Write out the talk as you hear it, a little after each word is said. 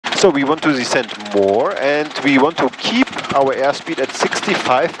So we want to descend more, and we want to keep our airspeed at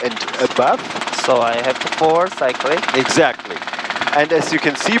 65 and above. So I have to forward cycling. Exactly. And as you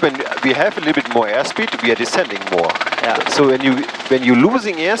can see, when we have a little bit more airspeed, we are descending more. Yeah. So when you're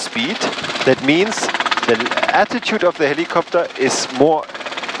losing airspeed, that means the attitude of the helicopter is more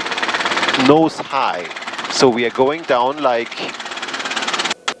nose high. So we are going down like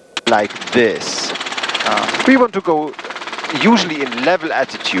this. We want to go usually in level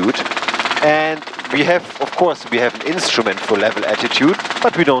attitude, and we have, of course, we have an instrument for level attitude,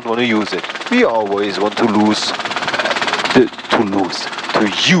 but we don't want to use it. We always want to use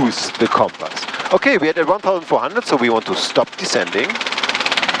the compass. Okay, we're at 1,400, so we want to stop descending.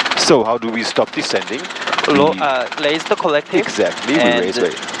 So how do we stop descending? Raise the collective. Exactly, we raise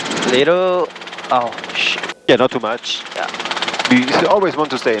weight. Little, oh shit. Yeah, not too much. Yeah. We always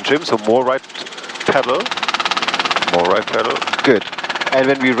want to stay in trim, so more right pedal. More right pedal. Good. And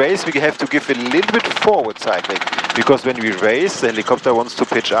when we raise, we have to give a little bit forward cycling. Because when we raise, the helicopter wants to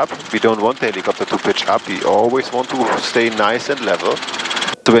pitch up. We don't want the helicopter to pitch up. We always want to stay nice and level.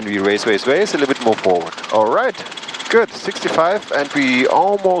 So when we raise, a little bit more forward. Alright. Good. 65. And we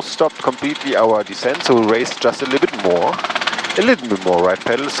almost stopped completely our descent. So we raise just a little bit more. A little bit more right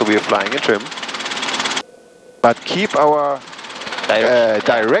pedal. So we are flying in trim. But keep our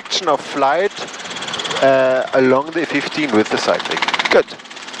direction of flight along the 15 with the cycling. Good.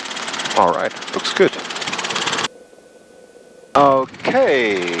 Alright, looks good.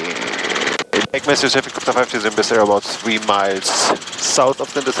 Okay. Mathews helicopter 5 is in this area about 3 miles south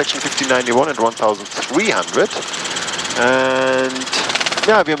of the intersection 1591 at 1,300. And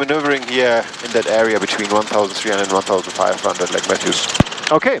yeah, we are maneuvering here in that area between 1,300 and 1,500 like Mathews.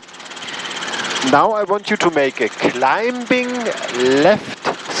 Okay. Now I want you to make a climbing left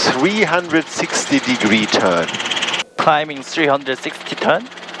 360-degree turn. Climbing 360 turn?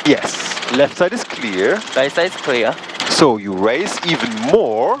 Yes. Left side is clear. Right side is clear. So you raise even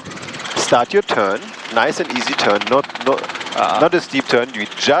more. Start your turn. Nice and easy turn. Not a steep turn. You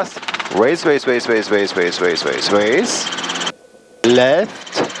just raise.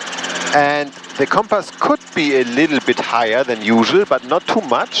 Left. And the compass could be a little bit higher than usual, but not too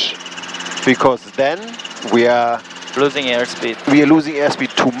much. Because then we are losing airspeed. We are losing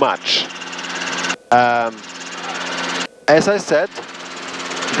airspeed too much. As I said,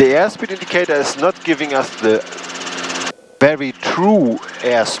 the airspeed indicator is not giving us the very true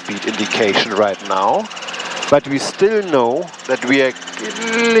airspeed indication right now, but we still know that we are a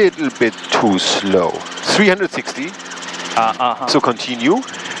little bit too slow. 360. So continue,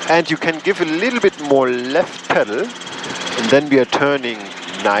 and you can give a little bit more left pedal, and then we are turning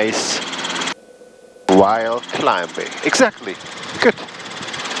nice while climbing. Exactly. Good.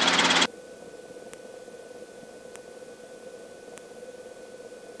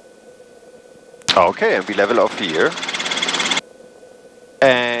 Okay, and we level off here.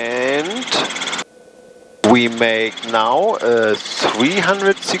 And we make now a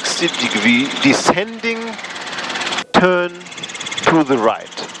 360-degree descending turn to the right.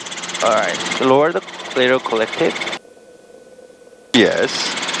 Alright, lower the little collective. Yes.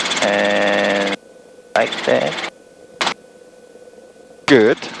 And like that.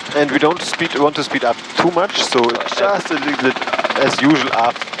 Good. And we don't want to speed up too much, so just a little bit, as usual,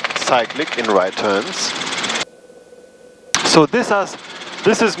 up cyclic in right turns. So this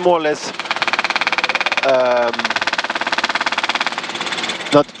is more or less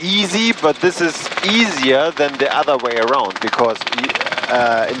not easy, but this is easier than the other way around, because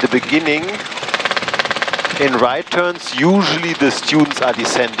in the beginning, in right turns, usually the students are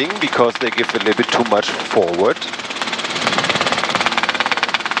descending because they give a little bit too much forward.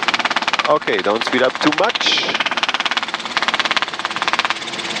 Okay, don't speed up too much.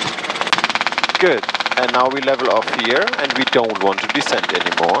 Good. And now we level off here, and we don't want to descend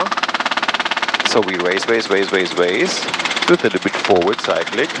anymore. So we raise with a little bit forward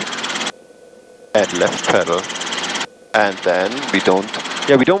cyclic. And left pedal. And then we don't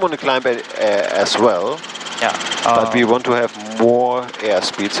want to climb as well. Yeah. But we want to have more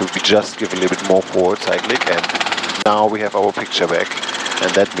airspeed, so we just give a little bit more forward cyclic, and now we have our picture back.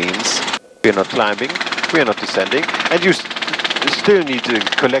 And that means we are not climbing, we are not descending, and you still need a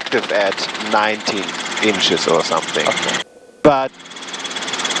collective at 19 inches or something. Okay. But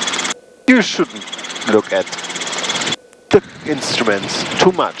you shouldn't look at the instruments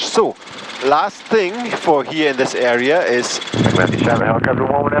too much. So, last thing for here in this area is Mathews 7, helicopter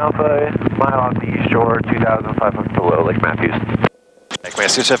 1 Alpha, mile off the east shore, 2,500 below Lake Mathews. Lake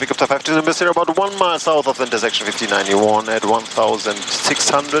Mathews, helicopter 5 to the about 1 mile south of the intersection 1591 at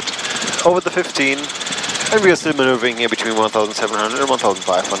 1,600 over the 15. And we are still maneuvering here between 1,700 and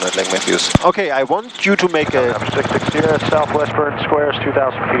 1,500 Lake Mathews. Okay, I want you to make a 660 southwest Burton Squares,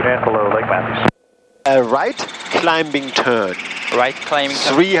 2,000 feet and below Lake Mathews. a right climbing turn, Right climbing.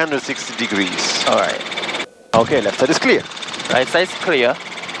 360 degrees. Alright. Okay, left side is clear. Right side is clear.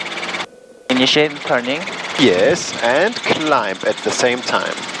 Initiate turning. Yes, and climb at the same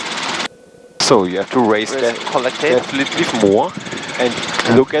time. So you have to raise that Collected. definitely more. And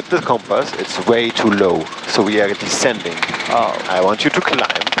look at the compass, it's way too low. So we are descending. Oh. I want you to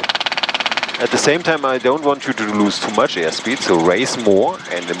climb. At the same time, I don't want you to lose too much airspeed, so raise more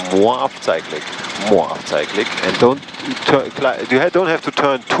and more aft cyclic. More aft cyclic. And you don't have to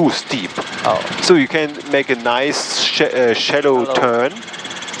turn too steep. Oh. So you can make a nice shallow turn,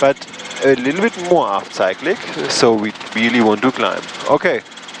 but a little bit more aft cyclic, so we really want to climb. Okay.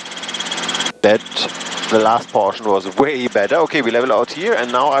 The last portion was way better. Okay, we level out here,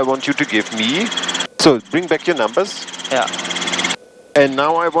 and now I want you to give me... So, bring back your numbers. Yeah. And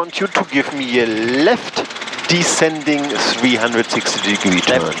now I want you to give me a left descending 360 degree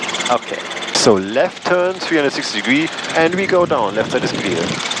turn. Left. Okay. So, left turn, 360 degree, and we go down. Left side is clear.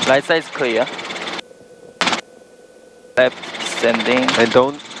 Right side is clear. Left descending. And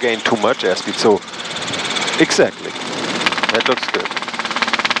don't gain too much airspeed. So, exactly. That looks good.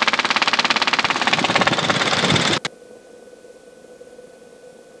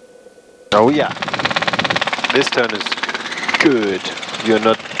 Oh yeah, this turn is good. You're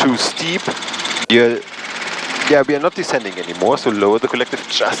not too steep. We are not descending anymore, so lower the collective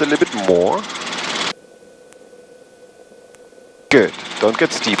just a little bit more. Good. Don't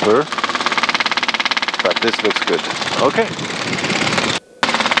get steeper. But this looks good. Okay.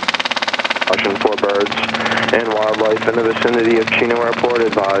 Caution 4 birds and wildlife in the vicinity of Chino Airport.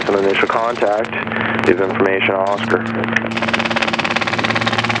 Advise on initial contact. Give information Oscar.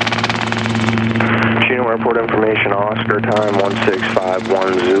 Chino Airport information, Oscar, time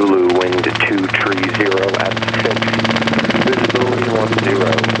 1651 Zulu, wind 230 at 6, visibility 10,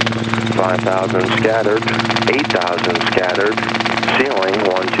 5,000 scattered, 8,000 scattered, ceiling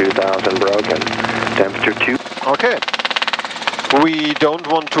 2,000 broken, temperature 2. Okay. We don't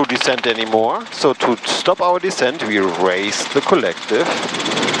want to descend anymore, so to stop our descent we raise the collective.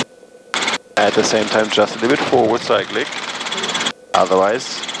 At the same time just a little bit forward cyclic,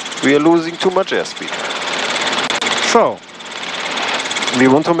 otherwise we are losing too much airspeed. So, we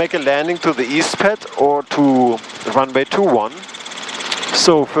want to make a landing to the east pad or to runway 21.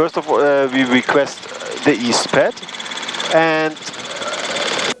 So first of all, we request the east pad, and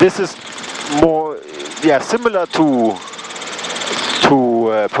this is more, similar to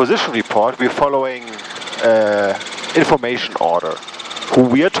position report. We're following information order. Who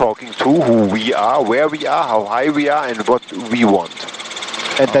we are talking to, who we are, where we are, how high we are, and what we want.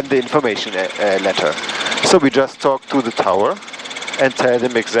 And then the information letter. So we just talk to the tower and tell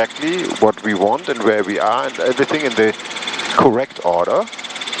them exactly what we want and where we are and everything in the correct order.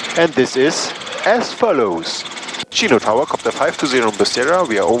 And this is as follows. Chino Tower, copter 520 Bustera.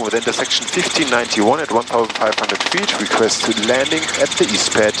 We are over the intersection 1591 at 1,500 feet. Request landing at the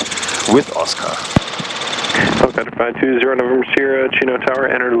east pad with Oscar. Helicopter 520 November Sierra, Chino Tower,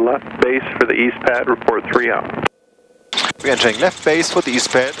 enter left base for the east pad, report 3 out. We are entering left base for the east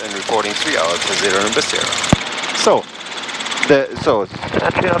pad and reporting 3 hours for 0 and Bustera. So,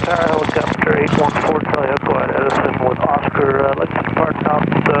 Chino Tower, helicopter 814, Charlie Echo at Edison with Oscar. Let's depart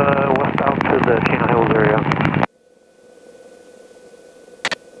westbound to the Chino Hills area.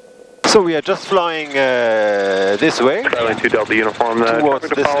 So we are just flying this way. Charlie 2 Delta Uniform, towards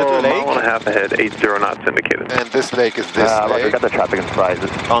this little lake. 1.5 mile ahead, 80 knots indicated. And this lake is this lake. We got the traffic and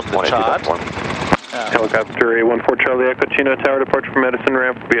surprises. On the chart. Helicopter 814 Charlie Echo, Chino Tower, departure from Edison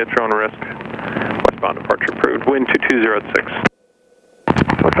ramp will be at your own risk. Westbound departure approved. Wind 2206.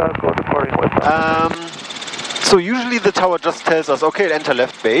 Departing westbound. So usually the tower just tells us, okay, enter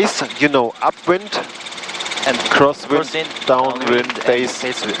left base, upwind and crosswind, downwind, base,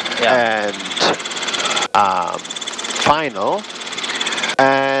 and final.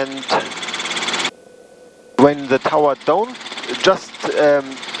 And when the tower don't just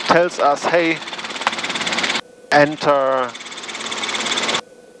tells us, hey, enter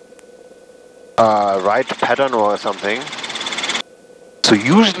right pattern or something. So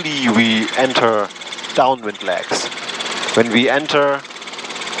usually we enter downwind legs. When we enter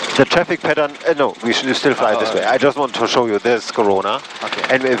the traffic pattern, no, we should still fly this way. I just want to show you this Corona. Okay.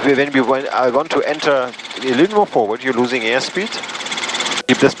 And I want to enter a little more forward, you're losing airspeed.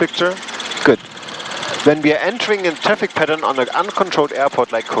 Keep this picture. Good. When we are entering a traffic pattern on an uncontrolled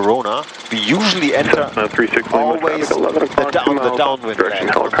airport like Corona, we usually enter always the downwind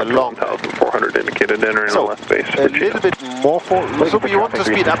leg, the long 200 indicated, entering the left base. A little bit more so we want to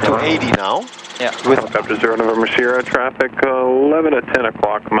speed up to 80 now. Yeah. Helicopter 0 November Sierra, traffic 11 at 10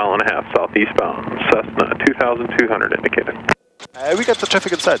 o'clock, mile and a half southeast bound. Cessna 2,200 indicated. We got the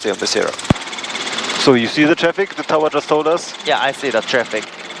traffic inside here on the Sierra. So you see the traffic, the tower just told us? Yeah, I see the traffic.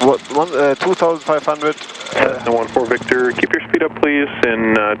 What, 2,500? 14 Victor, keep your speed up please,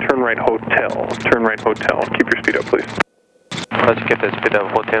 and turn right hotel. Turn right hotel, keep your speed up please. Let's get the speed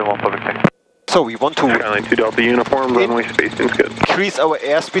up, hotel 14 Victor. So we want to Skyline 2 Delta uniform, runway spacing's good. increase our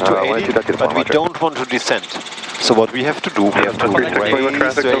airspeed to 80, but we don't want to descend. So what we have to do, we have to raise.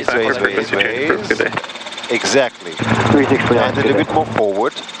 Exactly. And a little bit more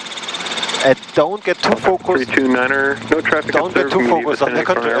forward. And don't get too focused. 329er, no traffic. Don't get too focused on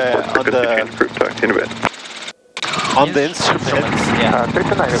the instruments.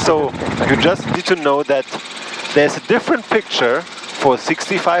 Yeah. So you just need to know that there's a different picture for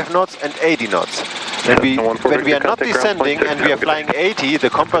 65 knots and 80 knots. When we are not descending and we are flying 80, the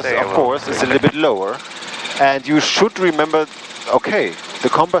compass, of course, is a little bit lower. And you should remember, okay, the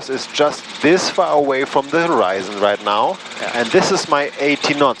compass is just this far away from the horizon right now, and this is my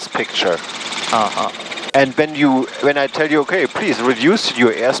 80 knots picture. And when I tell you, okay, please reduce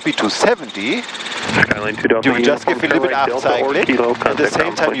your airspeed to 70, Skyline 2 Delta, you just give a little bit aft cyclic, at the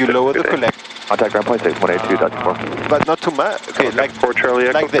same time you lower the collector. Contact ground point 618.2.4. But not too much, okay, like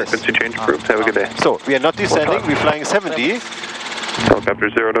this. Frequency change approved, have a good day. So, we are not descending, we're flying 70. Helicopter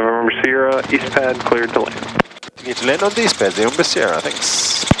 0 November Sierra, east pad cleared to land. You need to land on the east pad, 0 November Sierra,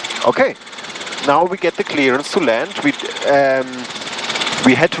 thanks. Okay, now we get the clearance to land.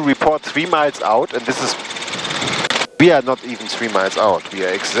 We had to report 3 miles out, and this is... We are not even 3 miles out, we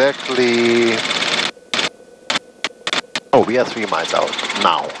are exactly... Oh, we are 3 miles out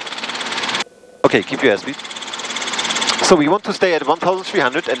now. Okay, keep your airspeed. So we want to stay at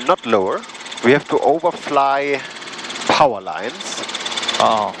 1,300 and not lower. We have to overfly power lines.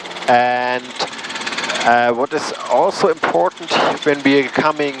 And what is also important when we are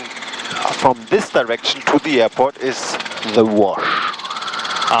coming from this direction to the airport is the wash.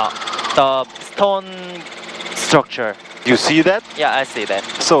 The stone structure. You see that? Yeah, I see that.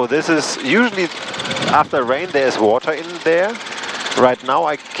 So this is usually after rain there's water in there. Right now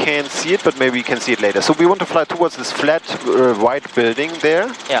I can't see it, but maybe we can see it later. So we want to fly towards this flat white building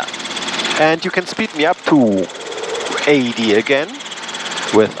there. Yeah. And you can speed me up to 80 again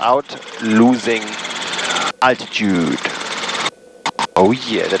without losing altitude. Oh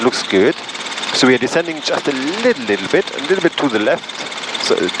yeah, that looks good. So we are descending just a little bit to the left.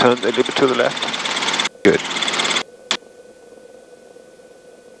 So turn a little bit to the left. Good.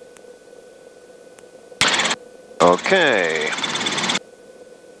 Okay.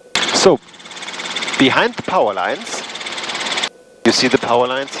 So, behind the power lines, you see the power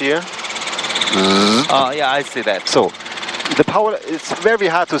lines here? Yeah, I see that. So, the power, it's very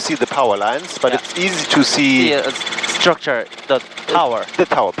hard to see the power lines, but it's easy to see... The structure, the tower. The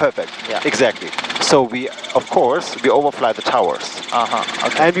tower, perfect. Yeah. Exactly. So we, of course, we overfly the towers.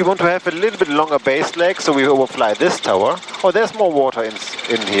 Okay. And we want to have a little bit longer base leg, so we overfly this tower. Oh, there's more water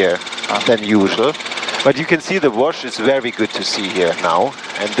in here than usual. But you can see the wash is very good to see here now.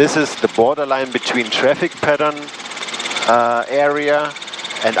 And this is the borderline between traffic pattern area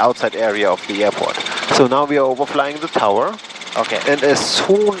and outside area of the airport. So now we are overflying the tower. Okay. And as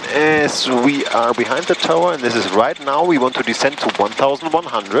soon as we are behind the tower, and this is right now, we want to descend to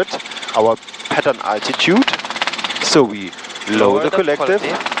 1,100, our pattern altitude. So we lower the collective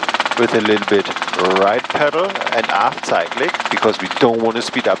with a little bit right pedal and aft cyclic, because we don't want to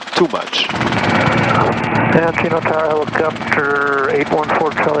speed up too much. And Chino Tower Helicopter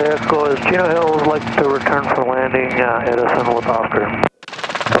 814 Charlie Echo, is Chino Hills like to return for landing Edison with Oscar?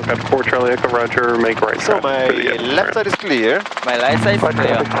 Helicopter 4 Charlie Echo, roger, make right. So my left side is clear. My right side is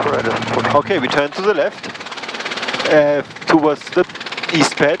clear. Okay, we turn to the left, towards the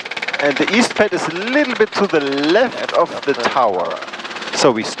east pad, and the east pad is a little bit to the left of the tower. So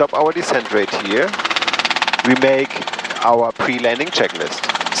we stop our descent rate here. We make our pre-landing checklist.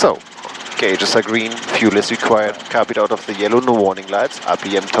 So, gauges are green, fuel is required, carpet out of the yellow, no warning lights,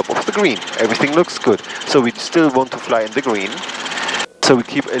 RPM top of the green. Everything looks good. So we still want to fly in the green. So we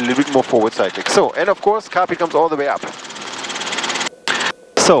keep a little bit more forward cyclic. So, and of course, carpet comes all the way up.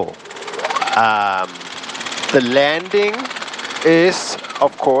 So, the landing is,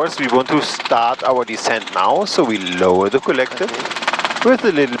 of course, we want to start our descent now. So we lower the collective with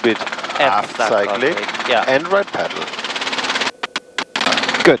a little bit aft cyclic and right pedal.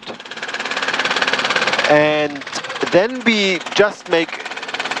 Good. And then we just make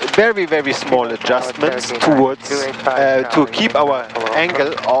very, very small adjustments towards to keep our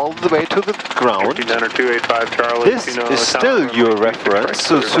angle all the way to the ground. This is still your reference,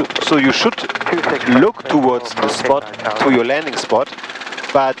 so you should look towards the spot, to your landing spot,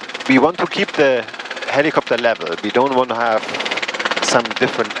 but we want to keep the helicopter level. We don't want to have some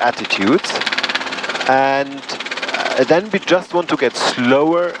different attitudes, and then we just want to get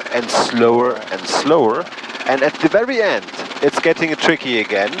slower and slower and slower, and at the very end it's getting tricky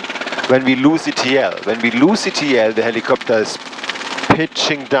again when we lose ETL. When we lose ETL, the helicopter is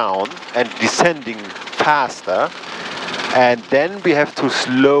pitching down and descending faster, and then we have to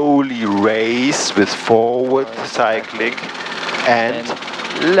slowly raise with forward cycling and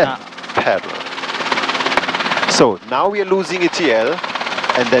left pedal. So now we are losing ETL,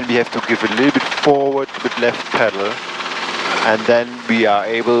 and then we have to give a little bit forward with left pedal, and then we are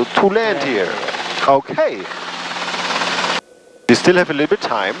able to land here. Okay. We still have a little bit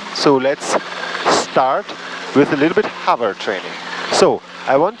time, so let's start with a little bit hover training. So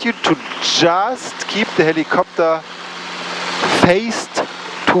I want you to just keep the helicopter faced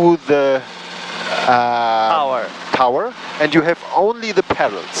to the tower, and you have only the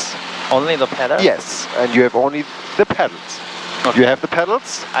pedals. Only the pedals? Yes, and you have only the pedals. Okay. You have the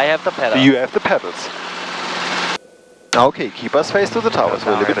pedals? I have the pedals. You have the pedals. Okay, keep us faced to the tower, so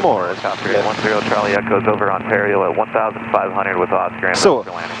a little bit more. Yeah. Charlie Echoes over Ontario at 1,500 with Oscar. So,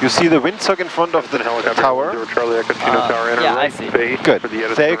 you see the windsock in front of the tower? Yeah, I see. Good.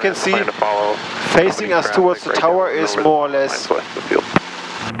 There you can see, facing us towards the tower is more or less...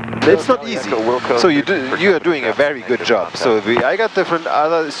 It's not easy. So you are doing a very good job. So I got different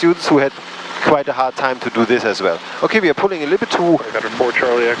other students who had quite a hard time to do this as well. Okay, we are pulling a little bit too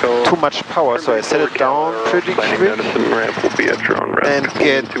much power, so I set it down pretty quick and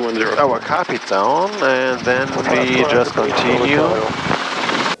get our carpet down, and then we just continue.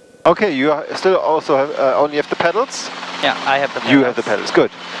 Okay, you are still also have, only have the pedals? Yeah, I have the pedals. You have the pedals,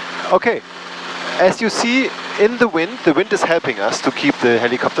 good. Okay, as you see in the wind is helping us to keep the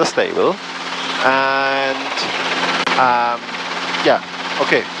helicopter stable, and yeah,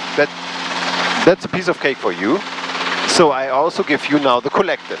 okay, that's a piece of cake for you. So I also give you now the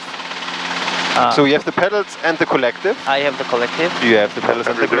collective. So you have the pedals and the collective. I have the collective. You have the pedals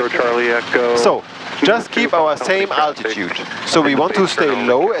and the collective. So just keep our same altitude. So we want to stay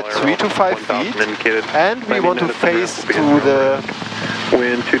low at 3 to 5 feet, and we want to face to the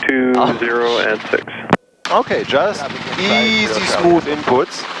wind 220 and 6. Okay, just easy, smooth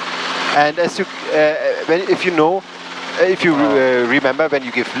inputs. And as you, if you remember, when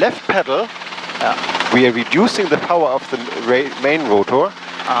you give left pedal, we are reducing the power of the main rotor,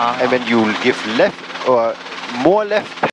 and when you give left or more left